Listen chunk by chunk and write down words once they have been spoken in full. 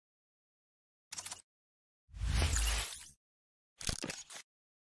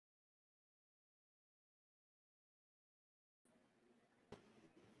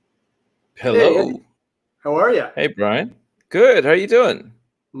Hey, Hello. Andy, how are you? Hey, Brian. Good. How are you doing?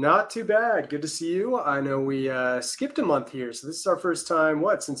 Not too bad. Good to see you. I know we skipped a month here, so this is our first time,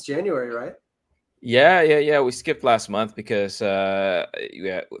 what, since January, right? Yeah. We skipped last month because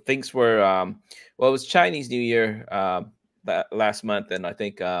yeah, things were well, it was Chinese New Year that last month, and I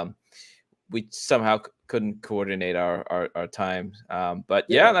think we somehow couldn't coordinate our times. But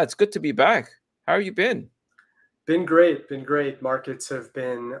yeah, Yeah, that's good to be back. How have you been? been great. Been great. Markets have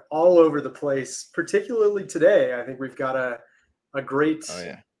been all over the place, particularly today. I think we've got a great Oh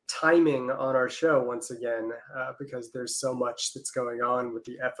yeah. timing on our show once again because there's so much that's going on with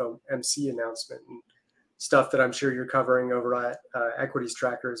the FOMC announcement and stuff that I'm sure you're covering over at Equities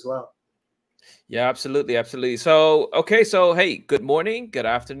Tracker as well. Yeah, absolutely. So, okay, so hey, good morning, good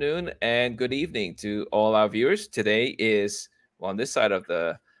afternoon, and good evening to all our viewers. Today is well, on this side of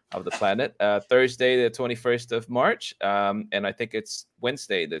the planet, Thursday, the 21st of March, and I think it's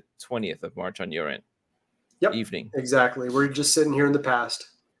Wednesday, the 20th of March on your end Yep, evening. exactly. We're just sitting here in the past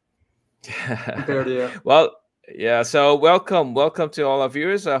compared to you. Well, yeah. So, welcome to all our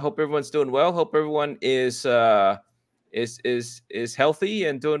viewers. I hope everyone's doing well. Hope everyone is healthy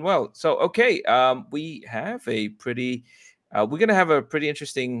and doing well. So okay, we have a pretty we're gonna have a pretty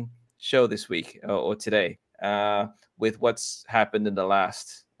interesting show this week or today with what's happened in the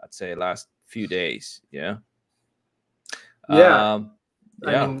last, I'd say, last few days. Yeah. Yeah, um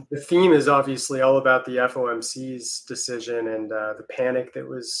I yeah. mean, the theme is obviously all about the FOMC's decision and the panic that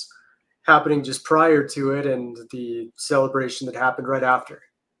was happening just prior to it and the celebration that happened right after.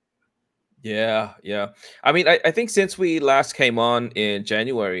 Yeah. I mean, I think since we last came on in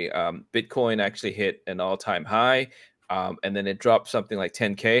January, Bitcoin actually hit an all-time high, and then it dropped something like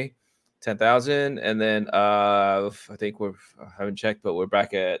 10K, 10,000, and then I think I haven't checked, but we're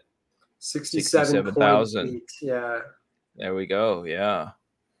back at 67,000. 67.8. Yeah. There we go. Yeah.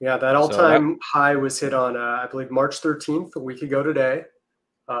 Yeah, that So that. all-time high was hit on, I believe, March 13th, a week ago today,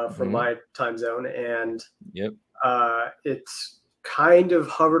 from Mhm. my time zone. And Yep. it's kind of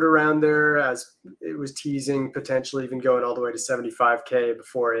hovered around there as it was teasing potentially even going all the way to 75K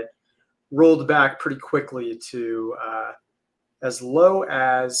before it rolled back pretty quickly to as low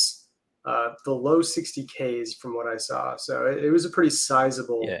as the low 60Ks from what I saw. So it was a pretty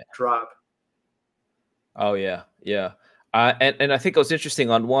sizable Yeah. drop. Oh yeah. And I think it was interesting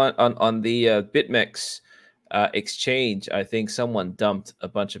on the Bitmex exchange. I think someone dumped a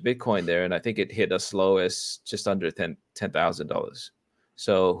bunch of Bitcoin there, and I think it hit as low as just under $10,000.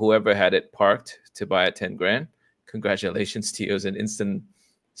 So whoever had it parked to buy at 10 grand, congratulations to you. It was an instant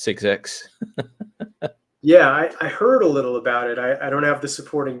 6x. Yeah, I heard a little about it. I don't have the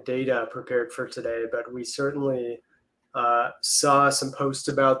supporting data prepared for today, but we certainly saw some posts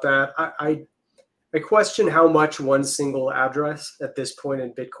about that. I question how much one single address at this point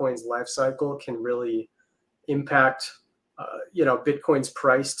in Bitcoin's life cycle can really impact, Bitcoin's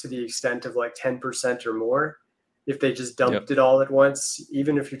price to the extent of like 10% or more if they just Yep. dumped it all at once.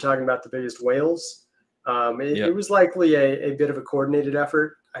 Even if you're talking about the biggest whales, it Yep. was likely a bit of a coordinated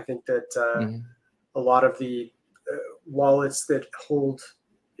effort. I think that Hmm. a lot of the wallets that hold,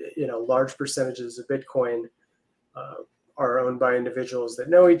 large percentages of Bitcoin uh, are owned by individuals that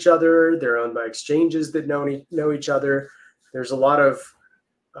know each other. They're owned by exchanges that know each other. There's a lot of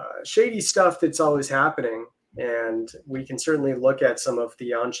shady stuff that's always happening, and we can certainly look at some of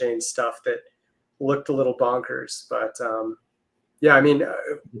the on-chain stuff that looked a little bonkers. But yeah, I mean,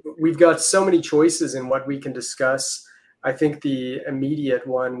 we've got so many choices in what we can discuss. I think the immediate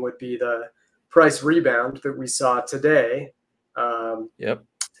one would be the price rebound that we saw today. Um, Yep.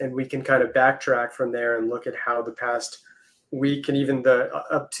 and we can kind of backtrack from there and look at how the past week and even the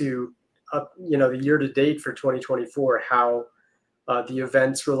the year to date for 2024, how the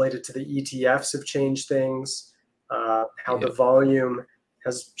events related to the ETFs have changed things, how the Yep. volume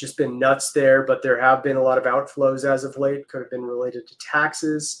has just been nuts there, but there have been a lot of outflows as of late. Could have been related to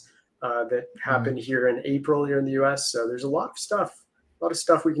taxes that happened Mhm. here in April here in the US. So there's a lot of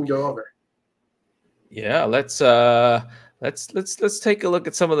stuff we can go over. Yeah, let's take a look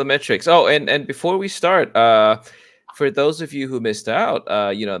at some of the metrics. Oh, and before we start, for those of you who missed out,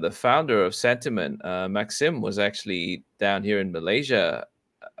 the founder of Sentiment, Maxim, was actually down here in Malaysia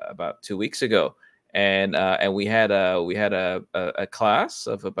about 2 weeks ago, and we had a class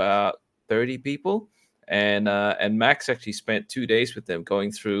of about 30 people, and Max actually spent 2 days with them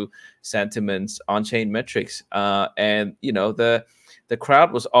going through Sentiment's on-chain metrics, and the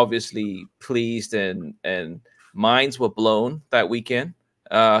crowd was obviously pleased, and minds were blown that weekend.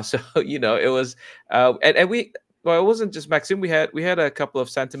 So it was, and we, well, it wasn't just Maxim. We had a couple of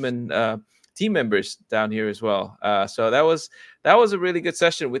Sentiment team members down here as well. So that was a really good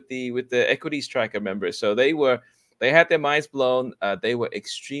session with the equities tracker members. So they had their minds blown. They were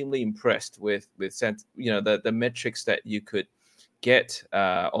extremely impressed with the metrics that you could get,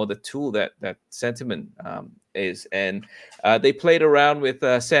 or the tool that Sentiment is. And they played around with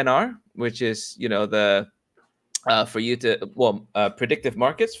Senar, which is the for you to predictive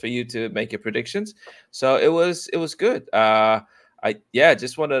markets, for you to make your predictions. So it was good. I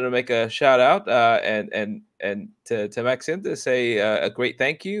just wanted to make a shout out and to Maxim to say a great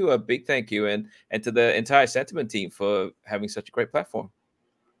thank you, a big thank you, and to the entire Sentiment team for having such a great platform.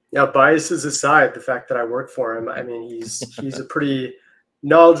 Yeah, biases aside, the fact that I work for him, I mean, he's a pretty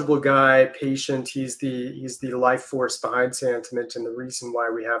knowledgeable guy, patient. He's the life force behind Sentiment and the reason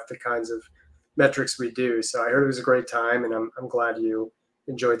why we have the kinds of metrics we do. So I heard it was a great time, and I'm glad you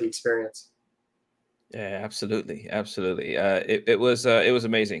enjoyed the experience. Yeah, absolutely. It was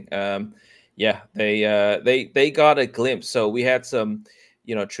amazing. They got a glimpse. So we had some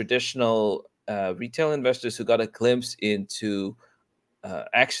traditional retail investors who got a glimpse into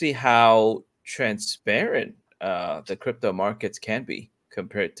actually how transparent the crypto markets can be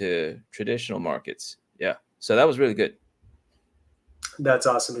compared to traditional markets. Yeah, so that was really good. That's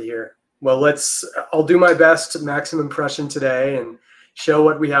awesome to hear. Well, I'll do my best maximum impression today and show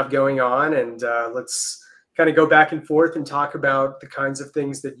what we have going on, and let's kind of go back and forth and talk about the kinds of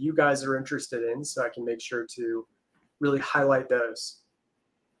things that you guys are interested in, so I can make sure to really highlight those.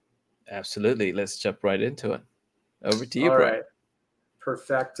 Absolutely. Let's jump right into it. Over to you, All Brian. right.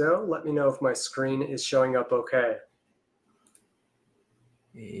 Perfecto. Let me know if my screen is showing up okay.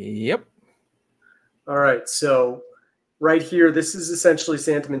 Yep. All right. So right here, this is essentially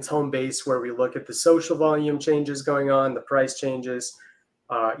Sentiment's home base, where we look at the social volume changes going on, the price changes,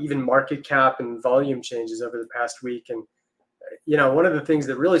 even market cap and volume changes over the past week. And, one of the things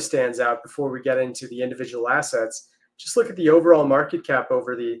that really stands out before we get into the individual assets, just look at the overall market cap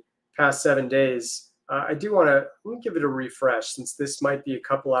over the past 7 days. I do want to give it a refresh, since this might be a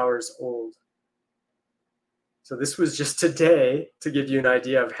couple hours old. So this was just today, to give you an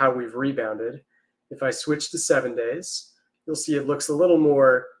idea of how we've rebounded. If I switch to 7 days, you'll see it looks a little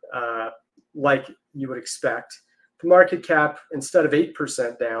more like you would expect. The market cap, instead of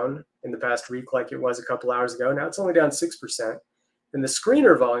 8% down in the past week like it was a couple hours ago, now it's only down 6%. And the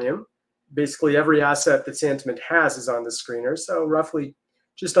screener volume, basically every asset that Sentiment has is on the screener, so roughly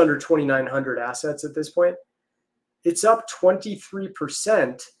just under 2,900 assets at this point. It's up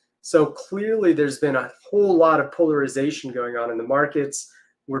 23%. So clearly there's been a whole lot of polarization going on in the markets,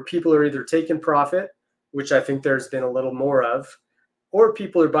 where people are either taking profit, which I think there's been a little more of, or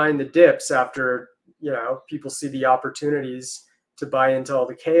people are buying the dips after, people see the opportunities to buy into all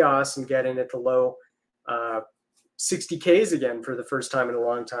the chaos and get in at the low 60Ks again for the first time in a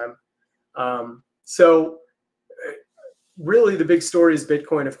long time. So really the big story is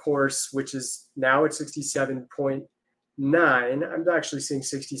Bitcoin, of course, which is now at 67.9. I'm actually seeing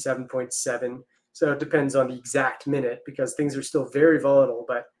 67.7. So it depends on the exact minute, because things are still very volatile.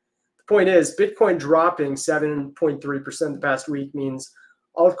 But the point is, Bitcoin dropping 7.3% the past week means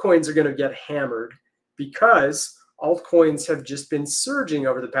altcoins are going to get hammered, because altcoins have just been surging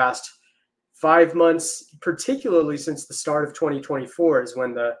over the past 5 months, particularly since the start of 2024 is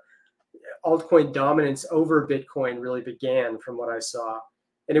when the altcoin dominance over Bitcoin really began, from what I saw.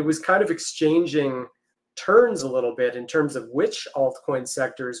 And it was kind of exchanging turns a little bit in terms of which altcoin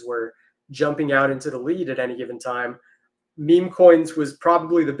sectors were jumping out into the lead at any given time. Meme coins was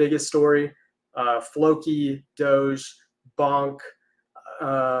probably the biggest story. Floki, Doge, Bonk,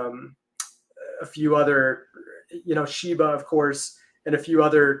 a few other, Shiba, of course, and a few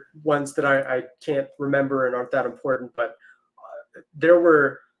other ones that I can't remember and aren't that important. But there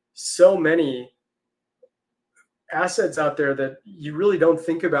were so many assets out there that you really don't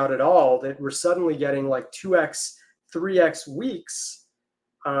think about at all, that we're suddenly getting like 2x, 3x weeks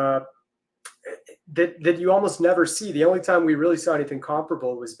that you almost never see. The only time we really saw anything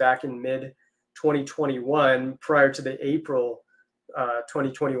comparable was back in mid 2021, prior to the April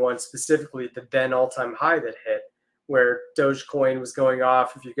 2021, specifically the then all-time high that hit, where Dogecoin was going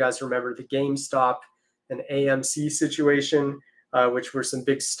off. If you guys remember the GameStop and AMC situation, which were some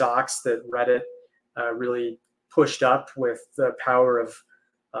big stocks that Reddit really pushed up with the power of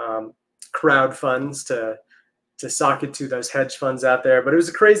crowd funds to socket to those hedge funds out there. But it was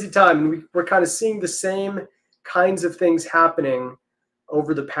a crazy time, and we're kind of seeing the same kinds of things happening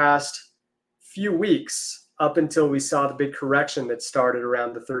over the past few weeks, up until we saw the big correction that started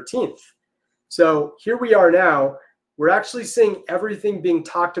around the 13th. So here we are now. We're actually seeing everything being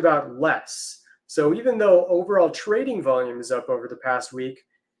talked about less. So even though overall trading volume is up over the past week,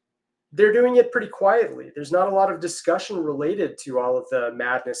 they're doing it pretty quietly. There's not a lot of discussion related to all of the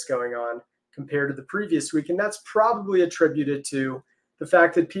madness going on compared to the previous week. And that's probably attributed to the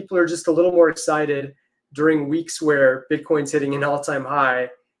fact that people are just a little more excited during weeks where Bitcoin's hitting an all-time high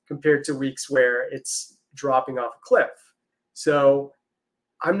compared to weeks where it's dropping off a cliff. So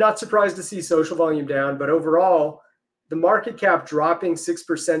I'm not surprised to see social volume down, but overall, the market cap dropping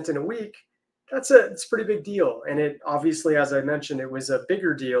 6% in a week, it's a pretty big deal. And it obviously, as I mentioned, it was a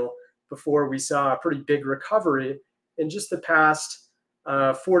bigger deal before we saw a pretty big recovery in just the past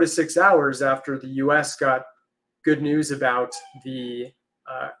 4 to 6 hours after the US got good news about the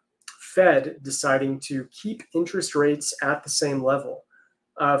Fed deciding to keep interest rates at the same level.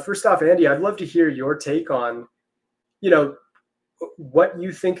 First off, Andy, I'd love to hear your take on, what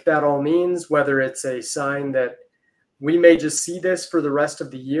you think that all means, whether it's a sign that we may just see this for the rest of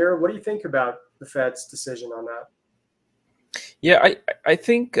the year. What do you think about the Fed's decision on that? Yeah, I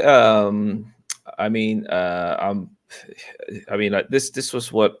think this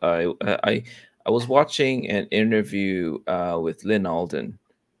was what I was watching an interview with Lynn Alden,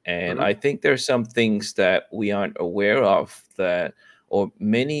 and I think there's some things that we aren't aware of, that, or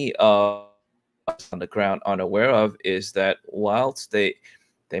many of us on the ground aren't aware of, is that whilst they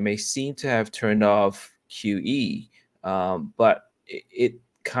may seem to have turned off QE, but it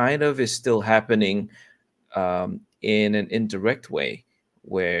kind of is still happening in an indirect way,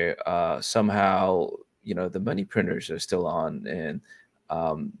 where somehow the money printers are still on, and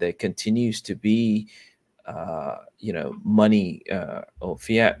there continues to be money or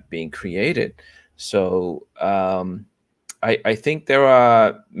fiat being created. So I think there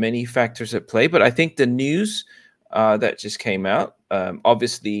are many factors at play, but I think the news that just came out,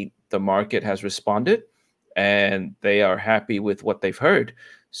 obviously the market has responded and they are happy with what they've heard.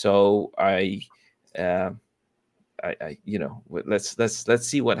 So let's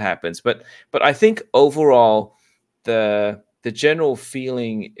see what happens. But I think overall the general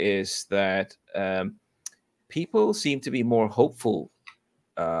feeling is that people seem to be more hopeful,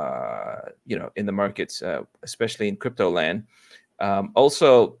 in the markets, especially in crypto land.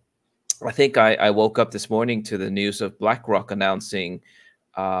 Also, I think I woke up this morning to the news of BlackRock announcing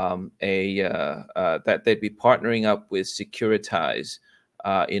that they'd be partnering up with Securitize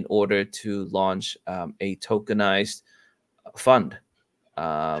in order to launch a tokenized fund.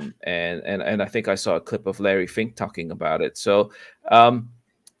 And I think I saw a clip of Larry Fink talking about it. So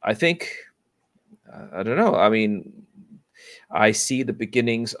I think, I don't know. I mean, I see the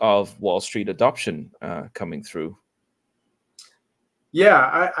beginnings of Wall Street adoption coming through.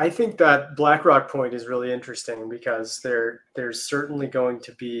 Yeah, I think that BlackRock point is really interesting, because there's certainly going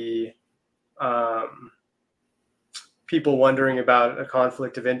to be people wondering about a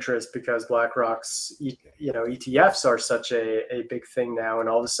conflict of interest, because BlackRock's ETFs are such a big thing now, and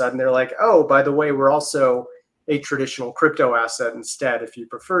all of a sudden they're like, oh, by the way, we're also a traditional crypto asset instead, if you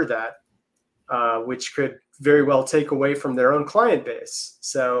prefer that, which could very well take away from their own client base.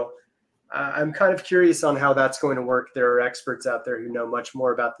 So I'm kind of curious on how that's going to work. There are experts out there who know much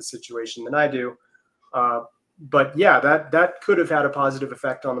more about the situation than I do. But yeah, that could have had a positive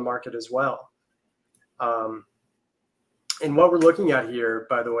effect on the market as well. And what we're looking at here,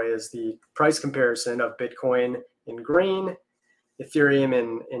 by the way, is the price comparison of Bitcoin in green, Ethereum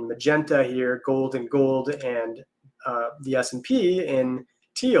in magenta here, gold in gold, and the S&P in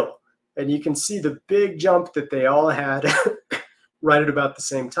teal. And you can see the big jump that they all had right at about the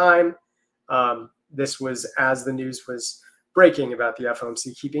same time. This was as the news was breaking about the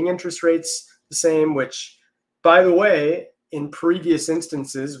FOMC keeping interest rates the same, which, by the way, in previous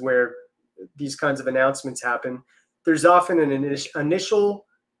instances where these kinds of announcements happen, there's often an initial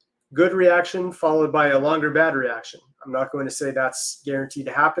good reaction followed by a longer bad reaction. I'm not going to say that's guaranteed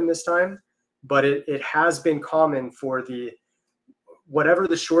to happen this time, but it has been common for whatever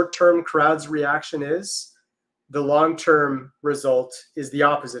the short-term crowd's reaction is, the long-term result is the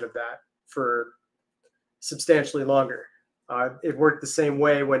opposite of that for substantially longer. It worked the same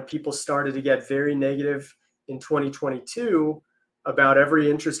way when people started to get very negative in 2022 about every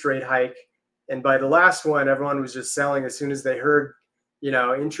interest rate hike. And by the last one, everyone was just selling as soon as they heard,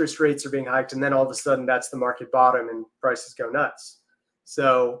 interest rates are being hiked. And then all of a sudden that's the market bottom and prices go nuts.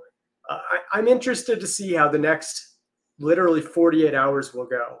 So I'm interested to see how the next literally 48 hours will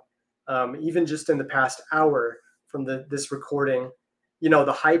go. Even just in the past hour from this recording,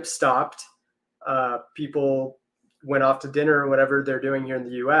 the hype stopped. People went off to dinner or whatever they're doing here in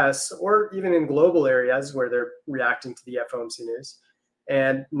the US, or even in global areas where they're reacting to the FOMC news.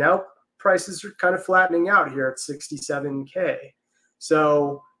 And now prices are kind of flattening out here at 67K.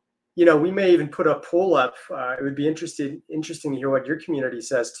 So, we may even put a poll up. It would be interesting to hear what your community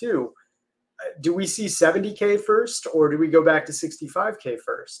says too. do we see 70K first, or do we go back to 65K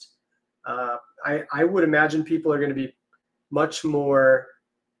first? I would imagine people are going to be much more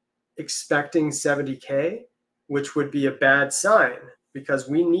expecting 70K, which would be a bad sign, because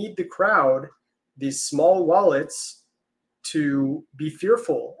we need the crowd, these small wallets, to be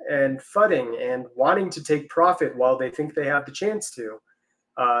fearful and fudding and wanting to take profit while they think they have the chance to,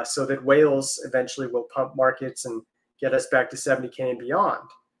 so that whales eventually will pump markets and get us back to 70K and beyond.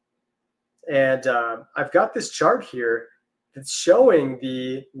 And I've got this chart here that's showing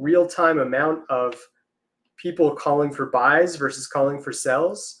the real-time amount of people calling for buys versus calling for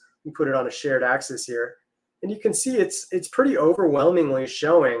sells. We put it on a shared axis here. And you can see it's pretty overwhelmingly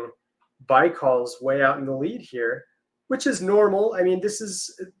showing buy calls way out in the lead here, which is normal. I mean,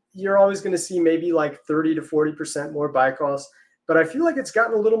 you're always going to see maybe like 30 to 40% more buy calls, but I feel like it's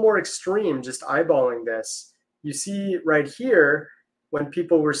gotten a little more extreme just eyeballing this. You see right here when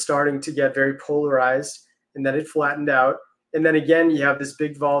people were starting to get very polarized, and then it flattened out. And then again, you have this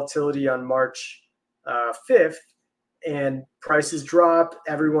big volatility on March 5th, and prices drop.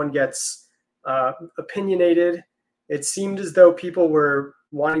 Everyone gets opinionated. It seemed as though people were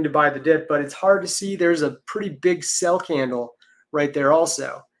wanting to buy the dip, but it's hard to see. There's a pretty big sell candle right there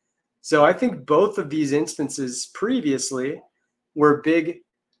also. So I think both of these instances previously were big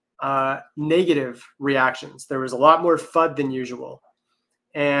negative reactions. There was a lot more FUD than usual.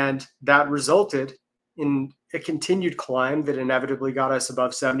 And that resulted in a continued climb that inevitably got us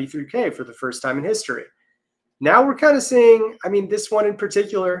above 73K for the first time in history. Now we're kind of seeing, I mean, this one in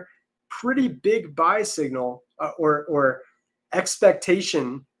particular, pretty big buy signal or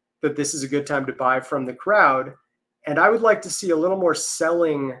expectation that this is a good time to buy from the crowd. And I would like to see a little more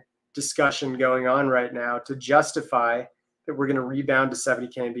selling discussion going on right now to justify that we're going to rebound to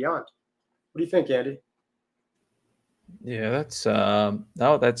 70K and beyond. What do you think, Andy? Yeah, that's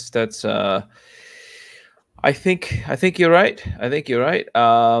no, that's I think you're right. I think you're right.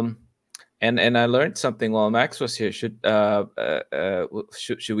 And I learned something while Max was here. Should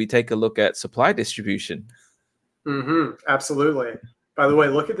we take a look at supply distribution? Absolutely. By the way,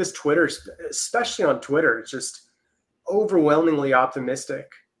 look at this Twitter, especially on Twitter. It's just overwhelmingly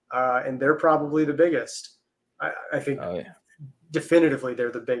optimistic, and they're probably the biggest. I think definitively they're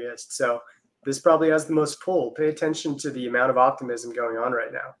the biggest. So this probably has the most pull. Pay attention to the amount of optimism going on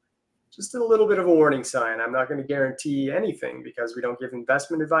right now. Just a little bit of a warning sign. I'm not going to guarantee anything because we don't give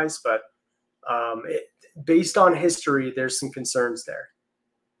investment advice, but based on history, there's some concerns there.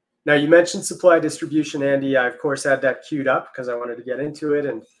 Now, you mentioned supply distribution, Andy. I, of course, had that queued up because I wanted to get into it.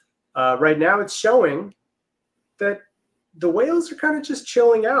 And right now it's showing that the whales are kind of just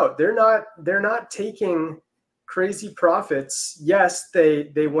chilling out. They're not taking crazy profits. Yes,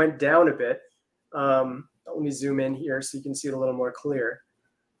 they went down a bit. Let me zoom in here so you can see it a little more clear.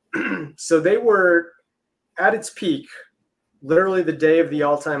 So they were at its peak, literally the day of the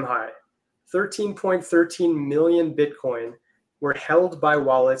all-time high. 13.13 million Bitcoin were held by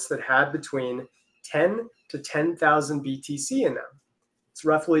wallets that had between 10 to 10,000 BTC in them. It's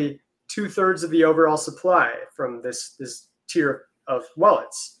roughly 2/3 of the overall supply from this tier of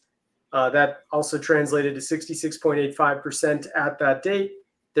wallets. That also translated to 66.85% at that date.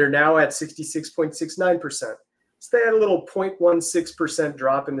 They're now at 66.69%. So they had a little 0.16%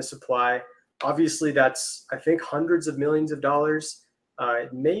 drop in the supply. Obviously, that's, I think, hundreds of millions of dollars.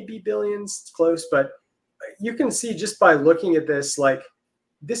 It may be billions, it's close, but you can see just by looking at this, like,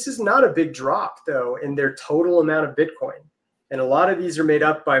 this is not a big drop, though, in their total amount of Bitcoin. And a lot of these are made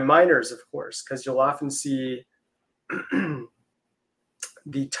up by miners, of course, because you'll often see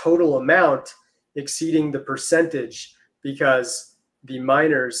the total amount exceeding the percentage because the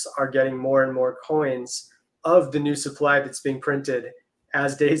miners are getting more and more coins of the new supply that's being printed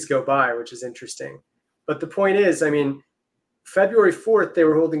as days go by, which is interesting. But the point is, I mean, February 4th, they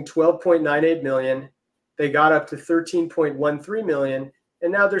were holding 12.98 million. They got up to 13.13 million,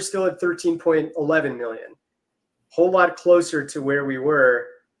 and now they're still at 13.11 million. Whole lot closer to where we were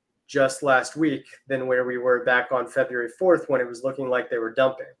just last week than where we were back on February 4th when it was looking like they were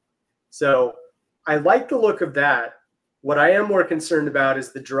dumping. So I like the look of that. What I am more concerned about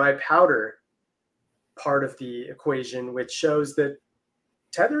is the dry powder part of the equation, which shows that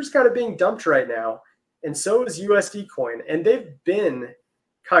Tether's kind of being dumped right now, and so is USD coin. And they've been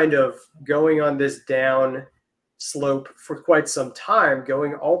kind of going on this down slope for quite some time,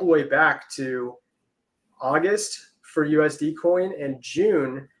 going all the way back to August for USD coin and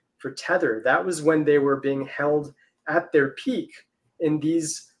June for Tether. That was when they were being held at their peak in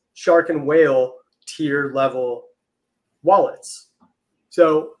these shark and whale tier level wallets.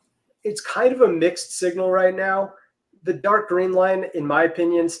 So it's kind of a mixed signal right now. the dark green line, in my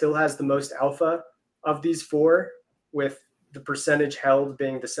opinion, still has the most alpha of these four, with the percentage held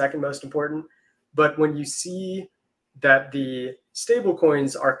being the second most important. But when you see that the stable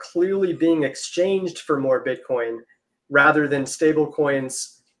coins are clearly being exchanged for more Bitcoin rather than stable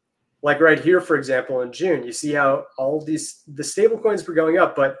coins, like right here, for example, in June, you see how the stable coins were going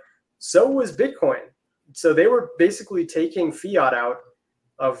up, but so was Bitcoin. So they were basically taking fiat out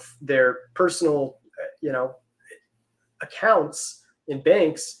of their personal, accounts in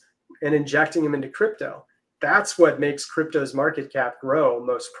banks and injecting them into crypto. That's what makes crypto's market cap grow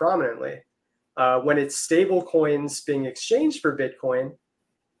most prominently. When it's stable coins being exchanged for Bitcoin,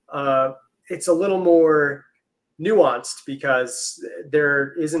 it's a little more nuanced because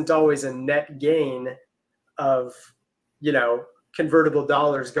there isn't always a net gain of, convertible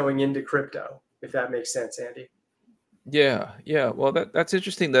dollars going into crypto, if that makes sense, Andy. Yeah, yeah. Well, that's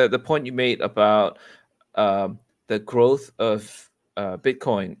interesting. The point you made about the growth of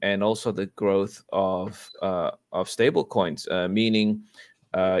Bitcoin and also the growth of stable coins, meaning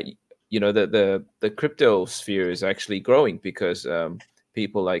the crypto sphere is actually growing because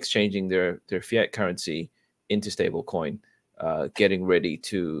people are exchanging their fiat currency into stable coin, getting ready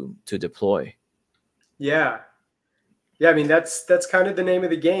to deploy. Yeah. Yeah, I mean, that's kind of the name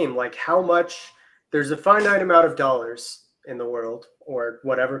of the game. Like, how much, there's a finite amount of dollars in the world, or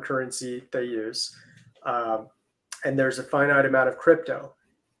whatever currency they use, and there's a finite amount of crypto.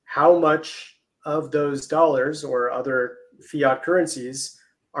 How much of those dollars or other fiat currencies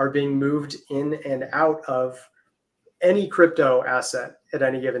are being moved in and out of any crypto asset at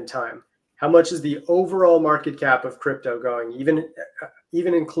any given time? How much is the overall market cap of crypto going,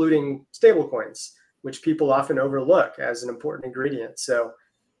 even including stablecoins, which people often overlook as an important ingredient? So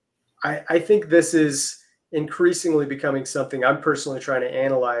I think this is increasingly becoming something I'm personally trying to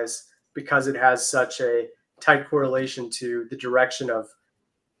analyze, because it has such a tight correlation to the direction of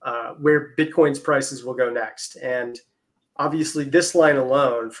where Bitcoin's prices will go next. And obviously this line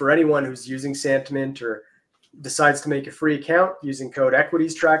alone, for anyone who's using Sentiment or decides to make a free account using code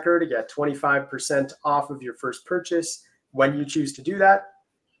equities tracker to get 25% off of your first purchase when you choose to do that,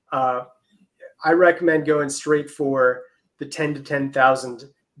 I recommend going straight for the 10 to 10,000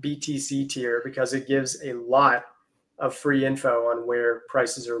 BTC tier, because it gives a lot of free info on where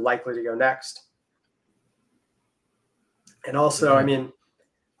prices are likely to go next. And also, I mean,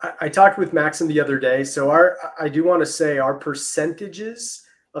 I talked with Maxim the other day. So I do want to say our percentages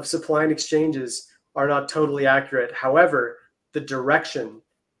of supply and exchanges are not totally accurate. However, the direction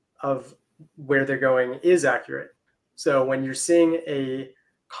of where they're going is accurate. So when you're seeing a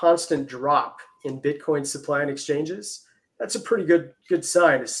constant drop in Bitcoin supply and exchanges, that's a pretty good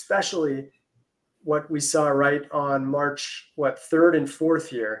sign, especially what we saw right on March 3rd and 4th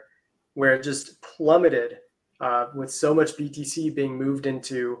here, where it just plummeted with so much BTC being moved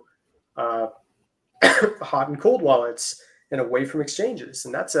into hot and cold wallets and away from exchanges.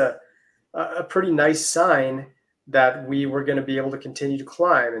 And that's a pretty nice sign that we were going to be able to continue to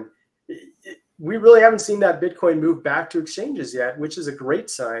climb. And we really haven't seen that Bitcoin move back to exchanges yet, which is a great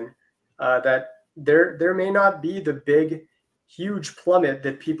sign that there may not be the big, huge plummet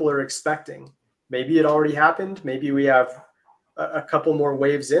that people are expecting. Maybe it already happened. Maybe we have a couple more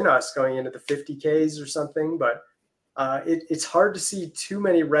waves in us going into the 50Ks or something, but it's hard to see too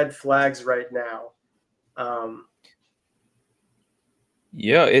many red flags right now.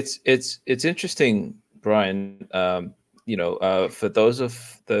 Yeah, it's interesting, Brian. For those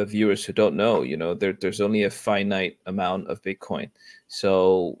of the viewers who don't know, there's only a finite amount of Bitcoin.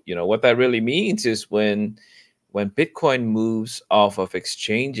 So, what that really means is when Bitcoin moves off of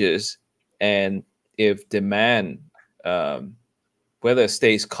exchanges, and if demand, whether it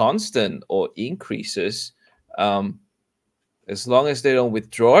stays constant or increases, as long as they don't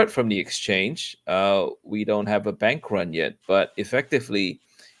withdraw it from the exchange, we don't have a bank run yet. But effectively,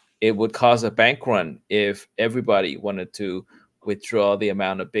 it would cause a bank run if everybody wanted to withdraw the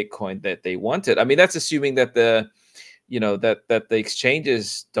amount of Bitcoin that they wanted. I mean, that's assuming that the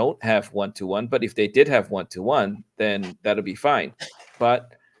exchanges don't have one-to-one. But if they did have one-to-one, then that'll be fine.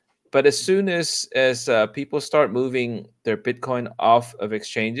 But as soon as people start moving their Bitcoin off of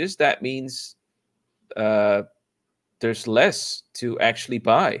exchanges, that means there's less to actually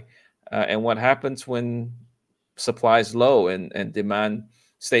buy. And what happens when supply is low and demand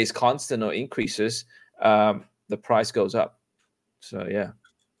stays constant or increases, the price goes up. So, yeah.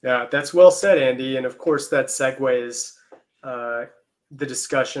 Yeah, that's well said, Andy. And of course, that segues the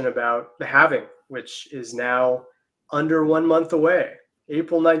discussion about the halving, which is now under 1 month away.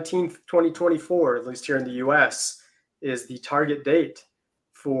 April 19th, 2024, at least here in the US, is the target date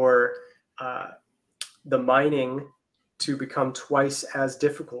for the mining to become twice as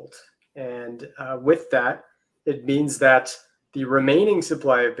difficult. And with that, it means that the remaining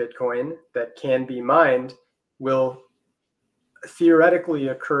supply of Bitcoin that can be mined will theoretically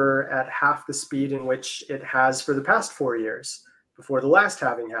occur at half the speed in which it has for the past 4 years before the last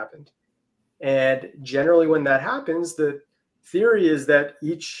halving happened. And generally when that happens, the theory is that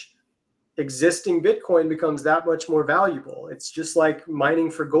each existing Bitcoin becomes that much more valuable. It's just like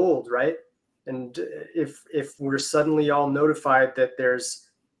mining for gold, right? And if we're suddenly all notified that there's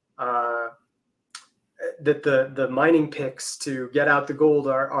that the mining picks to get out the gold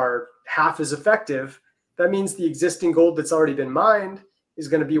are half as effective, that means the existing gold that's already been mined is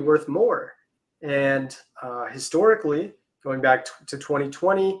going to be worth more. And historically, going back to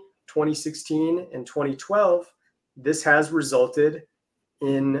 2020, 2016, and 2012, this has resulted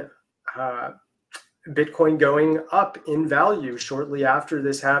in Bitcoin going up in value shortly after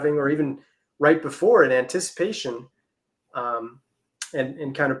this halving, or even right before, in anticipation,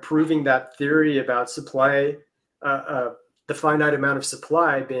 and kind of proving that theory about supply, the finite amount of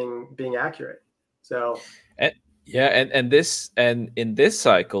supply being accurate. So, and in this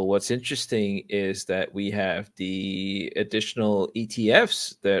cycle, what's interesting is that we have the additional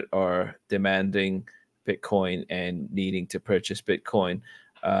ETFs that are demanding Bitcoin and needing to purchase Bitcoin,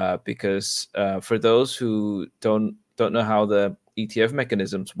 because for those who don't know how the ETF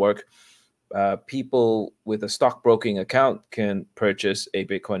mechanisms work, people with a stockbroking account can purchase a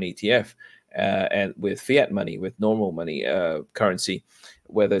Bitcoin ETF, and with fiat money, with normal money, currency,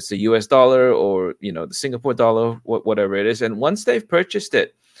 whether it's the US dollar or the Singapore dollar, whatever it is. And once they've purchased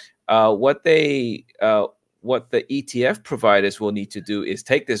it, what the ETF providers will need to do is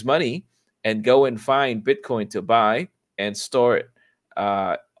take this money and go and find Bitcoin to buy and store it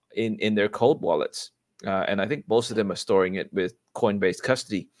in their cold wallets. And I think most of them are storing it with Coinbase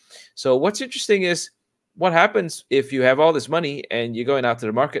custody. So what's interesting is what happens if you have all this money and you're going out to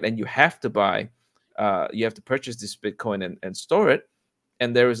the market and you have to buy, you have to purchase this Bitcoin and store it,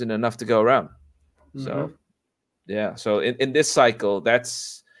 and there isn't enough to go around. Mm-hmm. So, yeah. So in this cycle,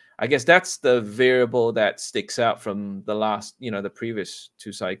 I guess that's the variable that sticks out from the last, the previous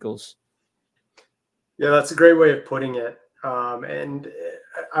two cycles. Yeah, that's a great way of putting it. And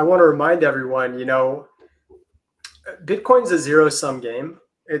I want to remind everyone, Bitcoin's a zero-sum game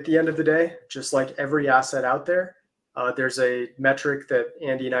at the end of the day, just like every asset out there. There's a metric that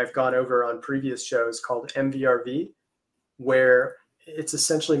Andy and I have gone over on previous shows called MVRV, where it's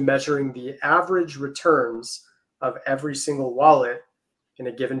essentially measuring the average returns of every single wallet in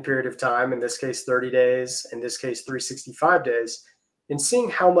a given period of time, in this case 30 days, in this case 365 days, and seeing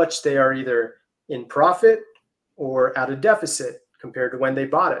how much they are either in profit or at a deficit compared to when they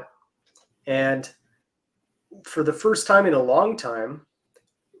bought it. And for the first time in a long time,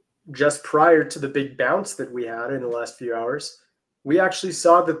 just prior to the big bounce that we had in the last few hours, we actually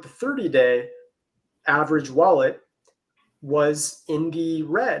saw that the 30-day average wallet was in the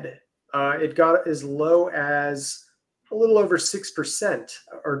red. It got as low as a little over 6%,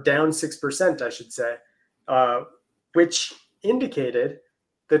 or down 6%, I should say, which indicated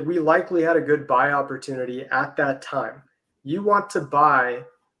that we likely had a good buy opportunity at that time. You want to buy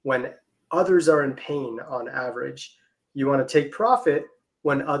when others are in pain on average. You want to take profit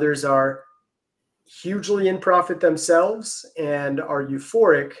when others are hugely in profit themselves and are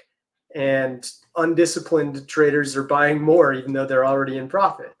euphoric, and undisciplined traders are buying more even though they're already in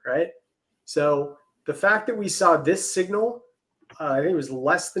profit, right? So the fact that we saw this signal, I think it was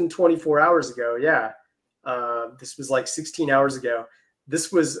less than 24 hours ago. Yeah, this was like 16 hours ago.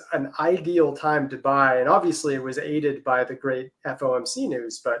 This was an ideal time to buy. And obviously it was aided by the great FOMC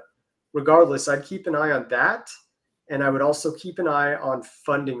news, but regardless, I'd keep an eye on that. And I would also keep an eye on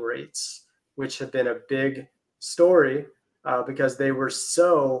funding rates, which have been a big story because they were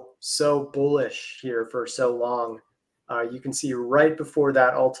so bullish here for so long. You can see right before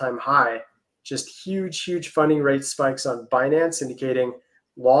that all-time high, just huge funding rate spikes on Binance, indicating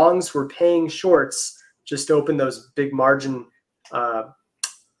longs were paying shorts just to open those big margin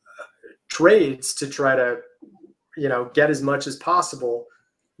trades to try to, get as much as possible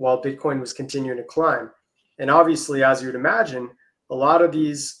while Bitcoin was continuing to climb. And obviously, as you would imagine, a lot of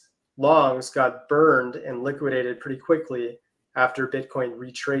these longs got burned and liquidated pretty quickly after Bitcoin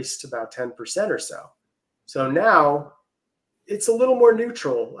retraced about 10% or so. So now it's a little more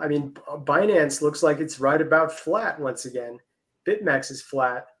neutral. I mean, Binance looks like it's right about flat once again. Bitmex is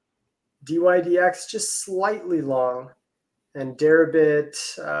flat. DYDX just slightly long. And Deribit,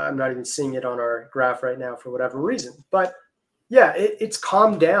 I'm not even seeing it on our graph right now for whatever reason. But yeah, it's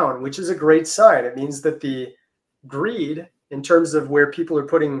calmed down, which is a great sign. It means that the greed, in terms of where people are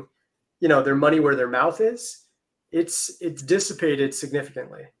putting, their money where their mouth is it's dissipated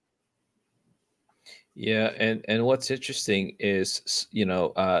significantly. Yeah, and what's interesting is,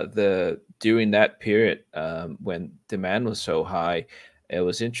 the during that period, when demand was so high, it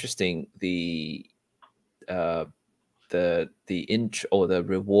was interesting, uh, the inch or the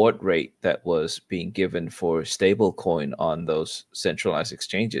reward rate that was being given for stable coin on those centralized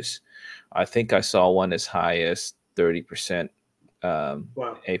exchanges. I think I saw one as high as 30%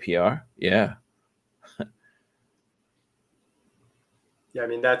 Wow. APR. Yeah. Yeah, I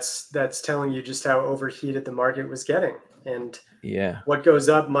mean that's telling you just how overheated the market was getting. And Yeah. what goes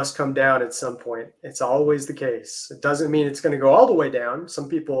up must come down at some point. It's always the case. It doesn't mean it's going to go all the way down. Some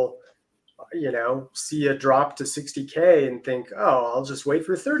people, see a drop to 60K and think, oh, I'll just wait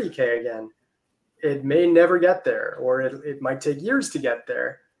for 30K again. It may never get there, or it might take years to get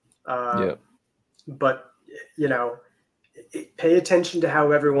there. Yeah. But, you know, pay attention to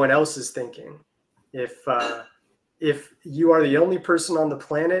how everyone else is thinking. If you are the only person on the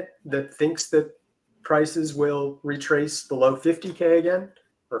planet that thinks that prices will retrace below 50K again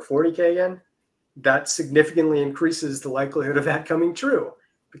or 40K again, that significantly increases the likelihood of that coming true,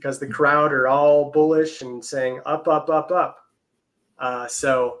 because the crowd are all bullish and saying up, up, up, up.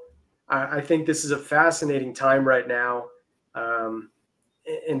 So I think this is a fascinating time right now.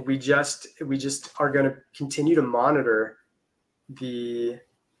 And we just are going to continue to monitor the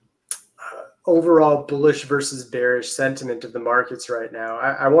overall bullish versus bearish sentiment of the markets right now.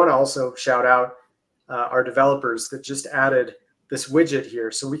 I want to also shout out our developers that just added this widget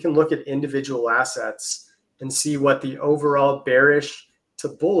here, so we can look at individual assets and see what the overall bearish to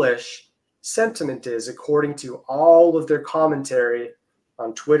bullish sentiment is according to all of their commentary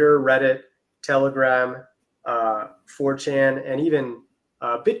on Twitter, Reddit, Telegram, 4chan, and even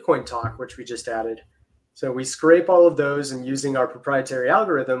Bitcoin Talk, which we just added. So we scrape all of those, and using our proprietary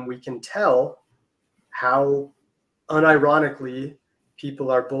algorithm, we can tell how unironically people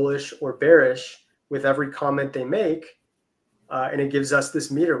are bullish or bearish with every comment they make. And it gives us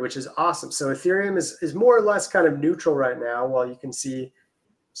this meter, which is awesome. So Ethereum is more or less kind of neutral right now, while you can see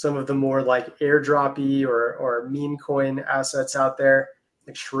some of the more like airdroppy or meme coin assets out there,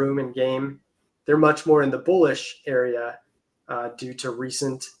 like Shroom and Game. They're much more in the bullish area due to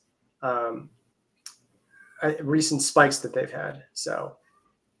recent spikes that they've had. So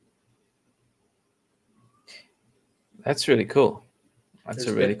That's really cool. That's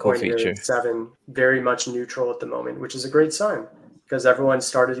a really cool feature. 7 very much neutral at the moment, which is a great sign, because everyone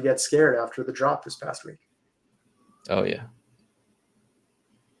started to get scared after the drop this past week. Oh yeah.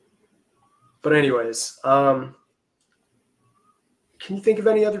 But anyways, can you think of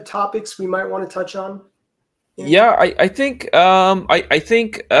any other topics we might want to touch on? Yeah, I think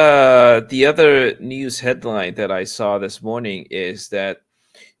the other news headline that I saw this morning is that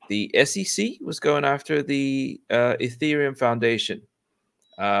the SEC was going after the Ethereum Foundation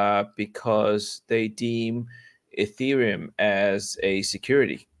because they deem Ethereum as a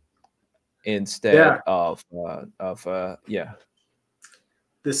security instead of yeah.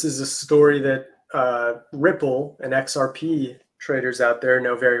 This is a story that Ripple and XRP traders out there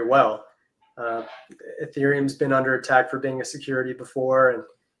know very well. Ethereum's been under attack for being a security before, and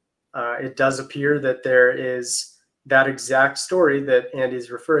it does appear that there is that exact story that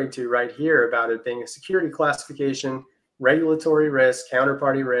Andy's referring to right here about it being a security classification, regulatory risk,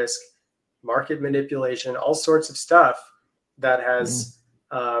 counterparty risk, market manipulation, all sorts of stuff that has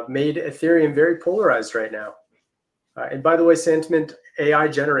made Ethereum very polarized right now. And by the way, Sentiment AI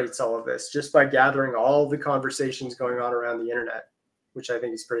generates all of this just by gathering all the conversations going on around the internet, which I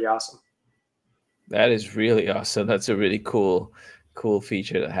think is pretty awesome. That is really awesome. That's a really cool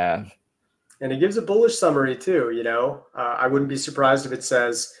feature to have. And it gives a bullish summary too. I wouldn't be surprised if it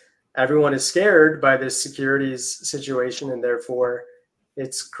says everyone is scared by this securities situation, and therefore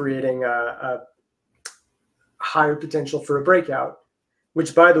it's creating a higher potential for a breakout,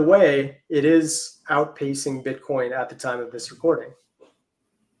 which, by the way, it is outpacing Bitcoin at the time of this recording.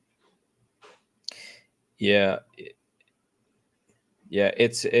 Yeah. Yeah,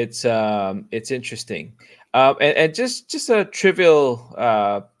 it's interesting, and just a trivial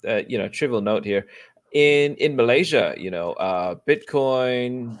trivial note here. In Malaysia,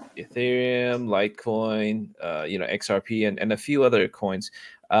 Bitcoin, Ethereum, Litecoin, XRP, and a few other coins.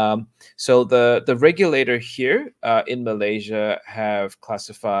 So the regulator here in Malaysia have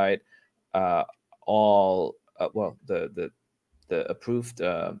classified all the approved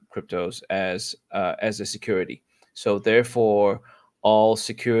cryptos as a security. So therefore, all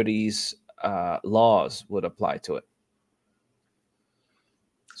securities laws would apply to it.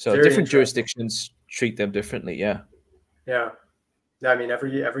 So different jurisdictions treat them differently. Yeah. Yeah. I mean,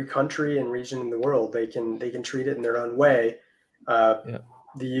 every country and region in the world, they can treat it in their own way. Yeah.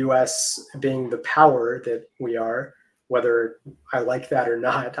 The U.S. being the power that we are, whether I like that or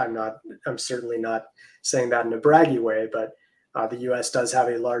not, I'm certainly not saying that in a braggy way, but the U.S. does have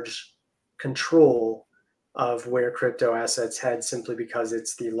a large control of where crypto assets head, simply because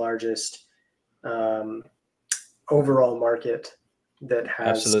it's the largest overall market that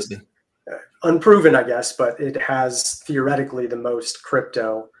has, Absolutely. unproven, I guess, but it has theoretically the most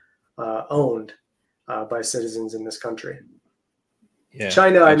crypto owned by citizens in this country. Yeah,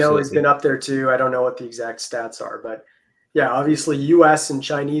 China, I know, has absolutely. been up there too. I don't know what the exact stats are, but yeah, obviously U.S. and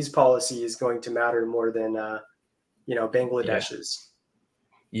Chinese policy is going to matter more than Yeah. Bangladesh's.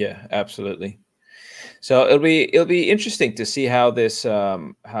 Yeah, absolutely. So it'll be interesting to see how this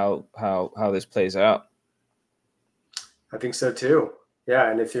how this plays out. I think so too.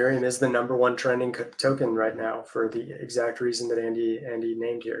 Yeah, and Ethereum is the #1 trending token right now for the exact reason that Andy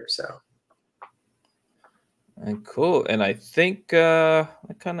named here. So. And cool. And I think kind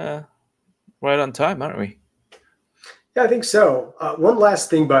of right on time, aren't we? Yeah, I think so. One last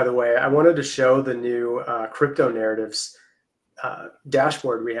thing, by the way, I wanted to show the new crypto narratives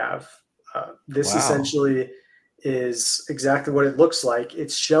dashboard we have. This Wow. essentially is exactly what it looks like.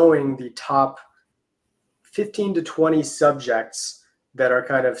 It's showing the top 15 to 20 subjects that are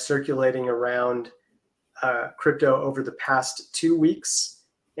kind of circulating around crypto over the past 2 weeks,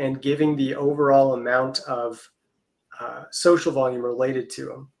 and giving the overall amount of social volume related to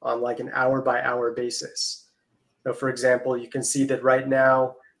them on like an hour by hour basis. So, for example, you can see that right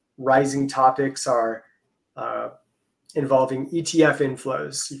now, rising topics are involving ETF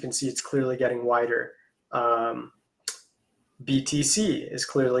inflows. You can see it's clearly getting wider. BTC is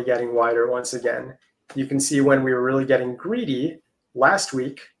clearly getting wider once again. You can see when we were really getting greedy last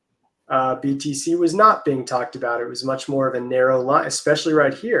week, BTC was not being talked about. It was much more of a narrow line, especially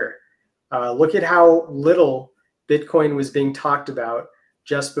right here. Look at how little Bitcoin was being talked about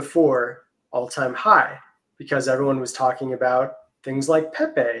just before all-time high, because everyone was talking about things like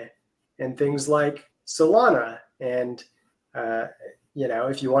Pepe and things like Solana and,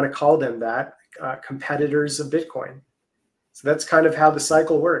 if you want to call them that, competitors of Bitcoin. So that's kind of how the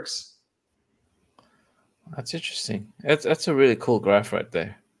cycle works. That's interesting. That's a really cool graph right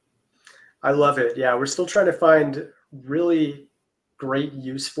there. I love it. Yeah, we're still trying to find really great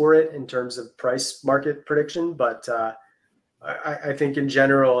use for it in terms of price market prediction. But I think in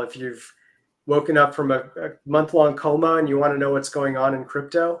general, if you've woken up from a month-long coma and you want to know what's going on in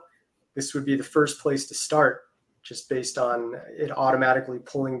crypto, this would be the first place to start, just based on it automatically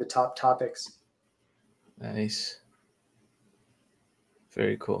pulling the top topics. Nice.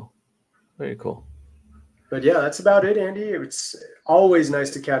 Very cool. Very cool. But yeah, that's about it, Andy. It's always nice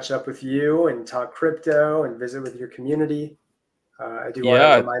to catch up with you and talk crypto and visit with your community. I do want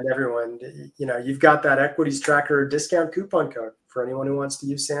to remind everyone, you've got that equities tracker discount coupon code for anyone who wants to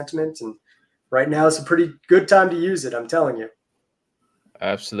use Sentiment. And right now it's a pretty good time to use it, I'm telling you.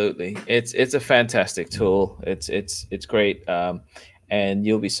 Absolutely. It's a fantastic tool. It's great. And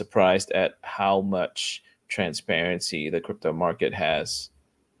you'll be surprised at how much transparency the crypto market has.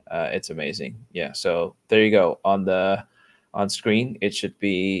 It's amazing. Yeah. So there you go. On screen, it should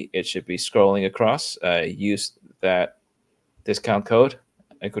be scrolling across. Use that discount code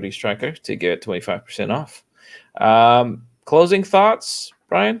equities tracker to get 25% off. Closing thoughts,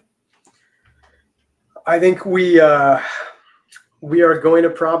 Brian? I think we are going to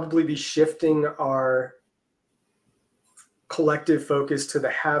probably be shifting our collective focus to the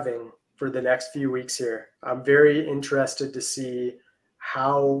halving for the next few weeks here. I'm very interested to see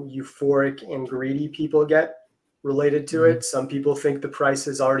how euphoric and greedy people get related to it. Some people think the price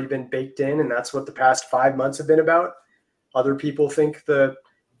has already been baked in, and that's what the past 5 months have been about. Other people think the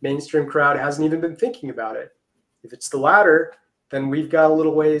mainstream crowd hasn't even been thinking about it. If it's the latter, then we've got a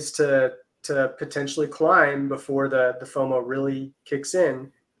little ways to potentially climb before the FOMO really kicks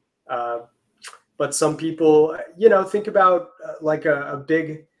in. But some people, think about like a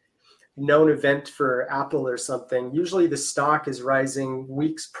big known event for Apple or something. Usually the stock is rising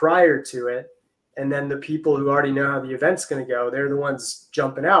weeks prior to it. And then the people who already know how the event's going to go, they're the ones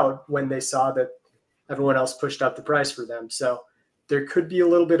jumping out when they saw that everyone else pushed up the price for them. So there could be a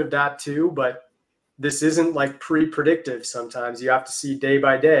little bit of that too, but this isn't like pre-predictive. Sometimes you have to see day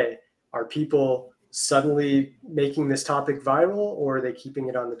by day. Are people suddenly making this topic viral, or are they keeping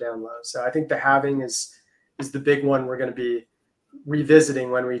it on the down low? So I think the halving is the big one we're going to be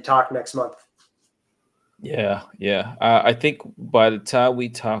revisiting when we talk next month. Yeah. I think by the time we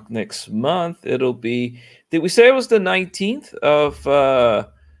talk next month, it'll be, did we say it was the 19th of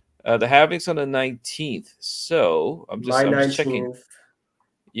the halving's on the 19th? So I'm just checking.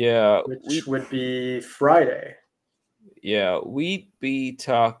 Yeah, which would be Friday, we'd be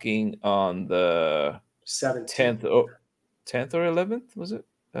talking on the 17th. 10th or 11th, was it?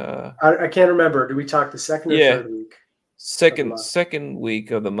 I can't remember. Do we talk the second or Yeah, third week of the second month? second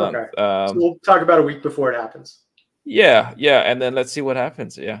week of the month. Okay. So we'll talk about a week before it happens. Yeah, and then let's see what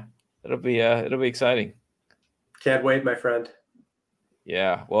happens. Yeah, it'll be exciting. Can't wait, my friend.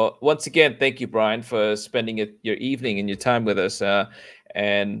 Yeah. Well, once again, thank you, Brian, for spending your evening and your time with us.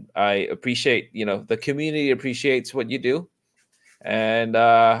 And I appreciate, the community appreciates what you do, and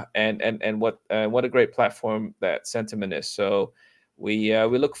what a great platform that Sentiment is. So we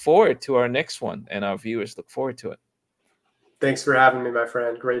look forward to our next one, and our viewers look forward to it. Thanks for having me, my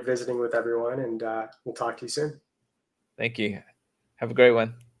friend. Great visiting with everyone, and we'll talk to you soon. Thank you. Have a great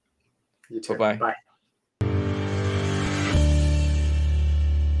one. You too. Bye-bye. Bye.